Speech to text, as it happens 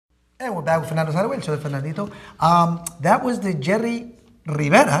And we're back with Fernando Sarabel, el show de Fernandito. That was the Jerry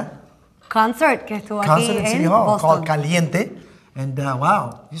Rivera concert que estuvo concert aquí in City en Hall Boston. called Caliente. And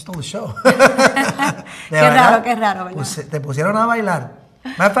wow, you stole the show. Qué raro, ¿verdad? Pues, te pusieron a bailar.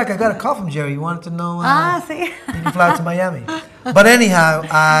 Matter of fact, I got a call from Jerry. You wanted to know sí. you can fly to Miami. But anyhow,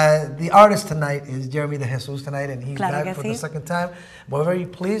 the artist tonight is Jeremy DeJesus tonight, and he's back for the second time. We're very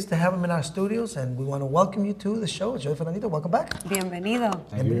pleased to have him in our studios, and we want to welcome you to the show. Joey Fernandito, welcome back. Bienvenido.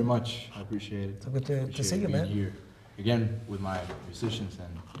 Thank you very much. I appreciate it. So good to see you, man. Here again with my musicians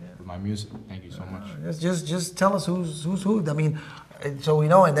and with my music. Thank you so much. Just tell us who's who. I mean, so we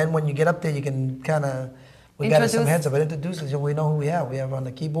know, and then when you get up there, you can kind of. We got some heads up, but introduce us so we know who we have. We have on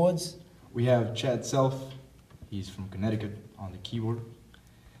the keyboards. We have Chad Self. He's from Connecticut on the keyboard.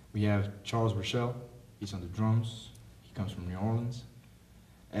 We have Charles Rochelle. He's on the drums. He comes from New Orleans.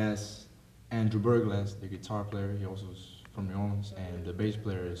 As Andrew Berglas, the guitar player, he also is from New Orleans. And the bass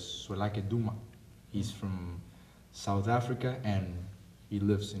player is Swelake Duma. He's from South Africa and he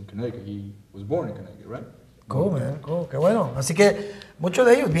lives in Connecticut. He was born in Connecticut, right? Cool, man, cool, qué bueno. Así que muchos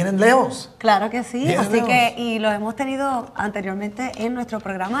de ellos vienen lejos. Claro que sí, y los hemos tenido anteriormente en nuestro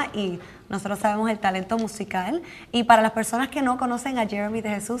programa y nosotros sabemos el talento musical. Y para las personas que no conocen a Jeremy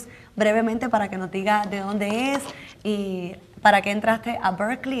DeJesus, brevemente para que nos diga de dónde es y para qué entraste a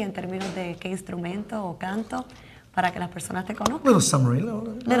Berkeley en términos de qué instrumento o canto, para que las personas te conozcan. Little summary.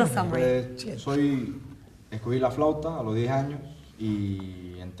 Little summary. Escogí la flauta a los 10 años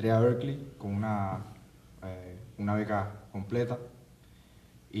y entré a Berkeley con una beca completa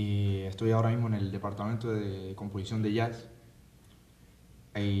y estoy ahora mismo en el departamento de composición de jazz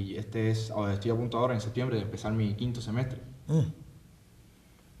y estoy a punto ahora en septiembre de empezar mi quinto semestre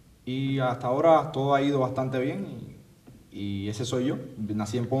y hasta ahora todo ha ido bastante bien y ese soy yo.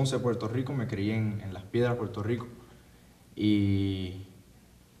 Nací en Ponce, Puerto Rico, me crié en Las Piedras, Puerto Rico y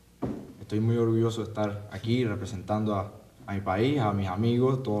estoy muy orgulloso de estar aquí representando a mi país, a mis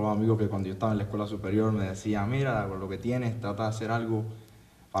amigos, todos los amigos que cuando yo estaba en la escuela superior me decían, mira, con lo que tienes, trata de hacer algo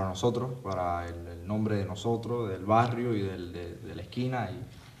para nosotros, para el nombre de nosotros, del barrio y de la esquina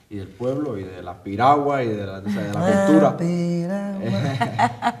y del pueblo y de la piragua y de la cultura.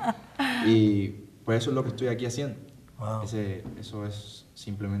 Y pues eso es lo que estoy aquí haciendo. Wow. Eso es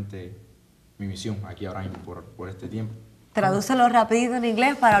simplemente mi misión aquí ahora mismo por este tiempo. Tradúcelo rapidito en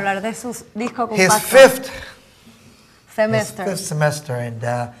inglés para hablar de sus discos His fifth semester, and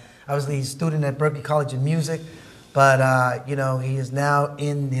obviously he's a student at Berklee College of Music, but you know, he is now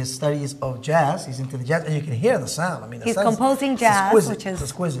in his studies of jazz. He's into the jazz, and you can hear the sound. I mean, he's composing jazz, which is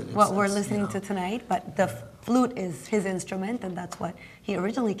exquisite. What we're listening to tonight, but the flute is his instrument, and that's what he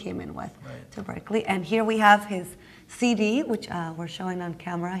originally came in with to Berklee. And here we have his CD, which we're showing on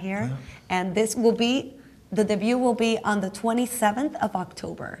camera here, and this will be, the debut will be on the 27th of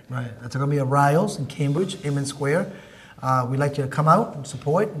October. Right, that's going to be at Riles in Cambridge, Inman Square. We'd like you to come out and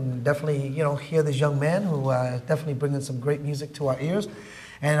support and definitely, you know, hear this young man who definitely bringing some great music to our ears.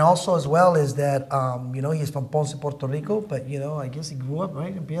 And also as well is that, you know, he's from Ponce, Puerto Rico, but, you know, I guess he grew up,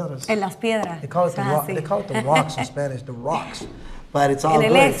 right, in Piedras. En Las Piedras. They call it the rocks in Spanish, the rocks. But it's all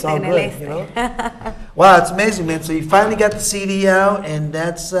good, it's all good, you know. Wow, it's amazing, man. So you finally got the CD out, and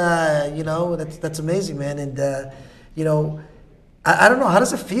that's, you know, that's amazing, man. And, you know, I don't know, how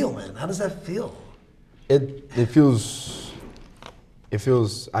does it feel, man? How does that feel? I feel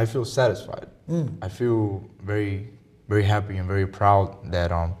satisfied. I feel very, very happy and very proud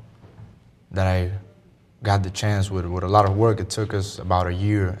that I got the chance with a lot of work. It took us about a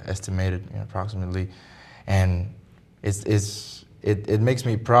year, estimated, you know, approximately, and it makes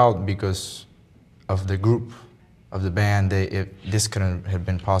me proud because of the group, of the band. This couldn't have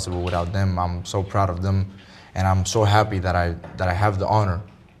been possible without them. I'm so proud of them, and I'm so happy that I have the honor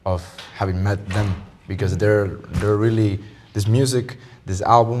of having met them. Because they're really, this music, this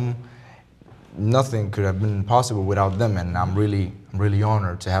album, nothing could have been possible without them, and I'm really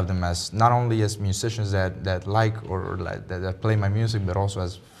honored to have them as not only as musicians that like or that play my music, but also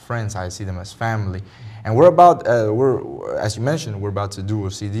as friends. I see them as family, and as you mentioned, we're about to do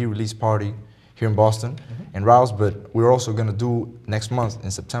a CD release party here in Boston, in Riles, but we're also going to do next month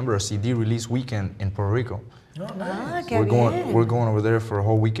in September a CD release weekend in Puerto Rico. Oh, nice. We're going over there for a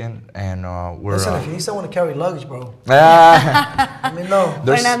whole weekend, and we're. Listen, if you need someone to carry luggage, bro. Let me know.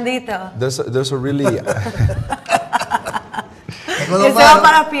 Fernandito. There's a really.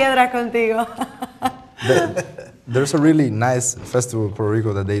 Para Piedra contigo. There's a really nice festival in Puerto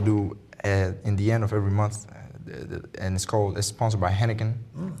Rico that they do in the end of every month, and it's sponsored by Henneken.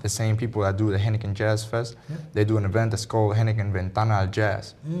 The same people that do the Henneken Jazz Fest, they do an event that's called Henneken Ventana al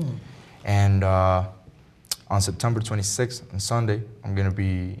Jazz, and. On September 26th, on Sunday, I'm going to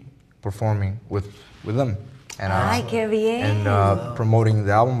be performing with them. And, Ay, qué bien. And promoting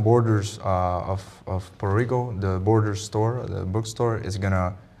the album. Borders of Puerto Rico, the Borders store, the bookstore, is going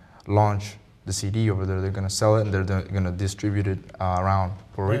to launch the CD over there. They're going to sell it and they're going to distribute it around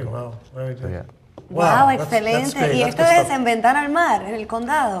Puerto Rico. Wow, very good. So, yeah. Wow, excelente. That's Y esto es en Ventana al Mar, en el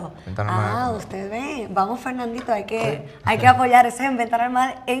condado. Ventana al Mar. Usted ve. Vamos, Fernandito, hay que apoyar. Eso es en Ventana al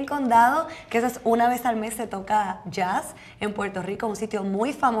Mar, en condado, que eso es una vez al mes se toca jazz en Puerto Rico, un sitio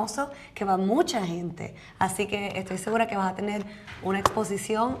muy famoso que va mucha gente. Así que estoy segura que vas a tener una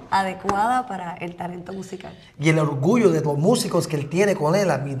exposición adecuada para el talento musical. Y el orgullo de los músicos que él tiene con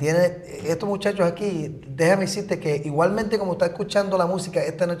él, a mí tiene estos muchachos aquí, déjame decirte que igualmente como está escuchando la música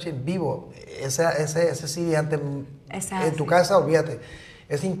esta noche en vivo, ese CD antes en tu casa, olvídate,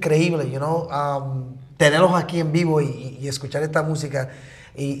 es increíble, tenerlos aquí en vivo y escuchar esta música.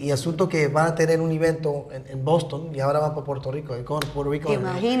 Y asunto que van a tener un evento en Boston y ahora van para Puerto Rico.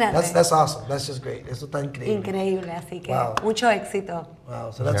 Imagínate. That's awesome. That's just great. Eso está increíble. Increíble, así que mucho éxito.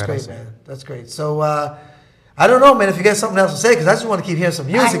 Wow, so that's great, man. That's great. So, I don't know, man, if you got something else to say, because I just want to keep hearing some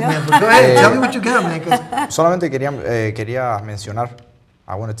music, man. But go ahead, tell me what you got, man. Solamente quería mencionar,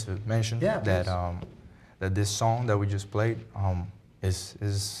 I wanted to mention that this song that we just played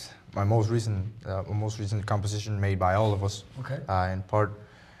is my most recent composition made by all of us, in part,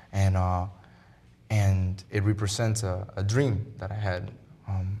 and it represents a dream that I had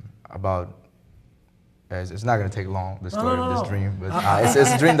about. It's not going to take long, the story of this dream, but it's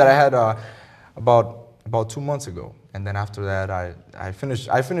a dream that I had about 2 months ago, and then after that I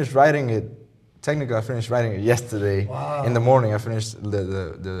finished writing it. Technically, I finished writing it yesterday in the morning. I finished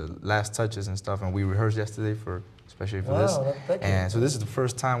the last touches and stuff, and we rehearsed yesterday especially for this. And so this is the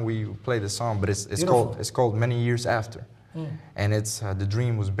first time we played the song, but it's called Many Years After. And it's the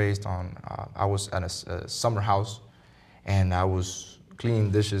dream was based on I was at a summer house, and I was cleaning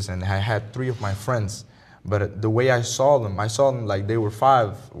dishes, and I had 3 of my friends. But the way I saw them like they were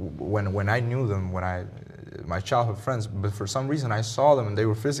 5 when I knew them, my childhood friends. But for some reason, I saw them and they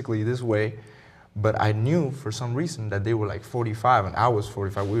were physically this way. But I knew for some reason that they were like 45 and I was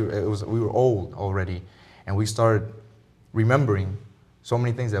 45. We were old already, and we started remembering so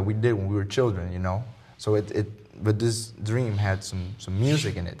many things that we did when we were children, So but this dream had some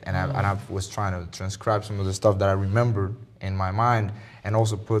music in it, and I was trying to transcribe some of the stuff that I remembered in my mind, and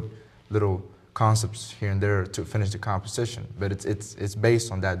also put little concepts here and there to finish the composition. But it's based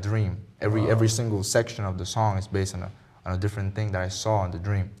on that dream. Every single section of the song is based on a different thing that I saw in the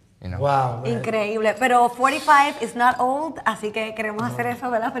dream. Wow, man. Increíble, pero 45 is not old, así que queremos hacer eso,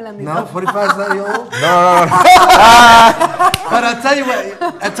 ¿verdad, Fernandito? No, 45 is not old. No. But I'll tell you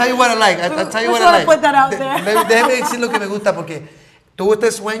what I like. I'll tell you what I like. Put that out there. Déjeme decir lo que me gusta, porque tuvo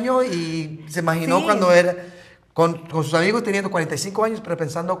este sueño y se imaginó cuando era con sus amigos teniendo 45 años, pero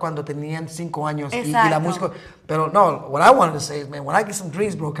pensando cuando tenían 5 años y la música. Pero no, what I wanted to say is, man, when I get some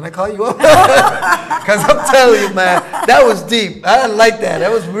dreams, bro, can I call you up? Because I'm telling you, man, that was deep. I like that.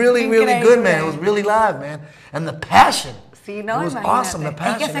 That was really, really good, man. It was really live, man. And the passion. Sí, no, it was awesome, the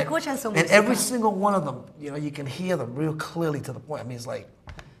passion. Es que se escucha en su música. And every single one of them, you can hear them real clearly to the point. I mean, it's like,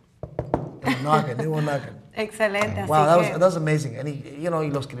 they were knocking. Excelente, wow, así that was amazing. And y lo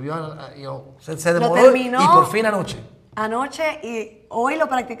escribió, se demoró y por fin anoche. Anoche y hoy lo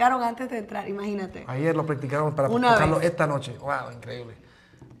practicaron antes de entrar, imagínate. Ayer lo practicaron para tocarlo esta noche. Wow, increíble.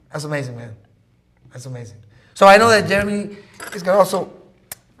 That's amazing, man. That's amazing. So I know that Jeremy is going to also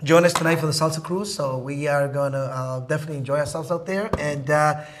join us tonight for the Salsa Cruise, so we are going to definitely enjoy ourselves out there. And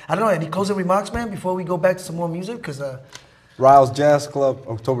I don't know, any closing remarks, man, before we go back to some more music? Because Riles Jazz Club,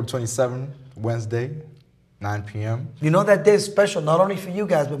 October 27th, Wednesday, 9 p.m. You know that day is special, not only for you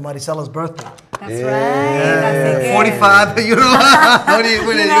guys, but Maricela's birthday. That's right. Yeah. 45, you know.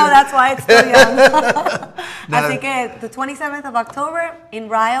 That's why it's still young. Así que the 27th of October in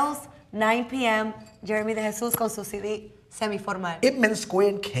Riles, 9 p.m., Jeremy DeJesus con su CD semi-formal. Ipman Square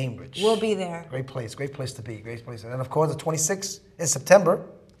in Cambridge. We'll be there. Great place to be, great place. And of course, the 26th in September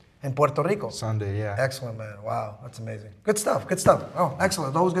in Puerto Rico. Sunday, yeah. Excellent, man. Wow, that's amazing. Good stuff. Oh,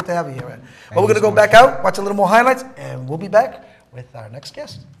 excellent. Always good to have you here, man. Well, we're going to go back out, watch a little more highlights, and we'll be back with our next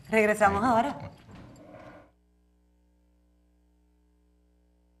guest. Regresamos ahora.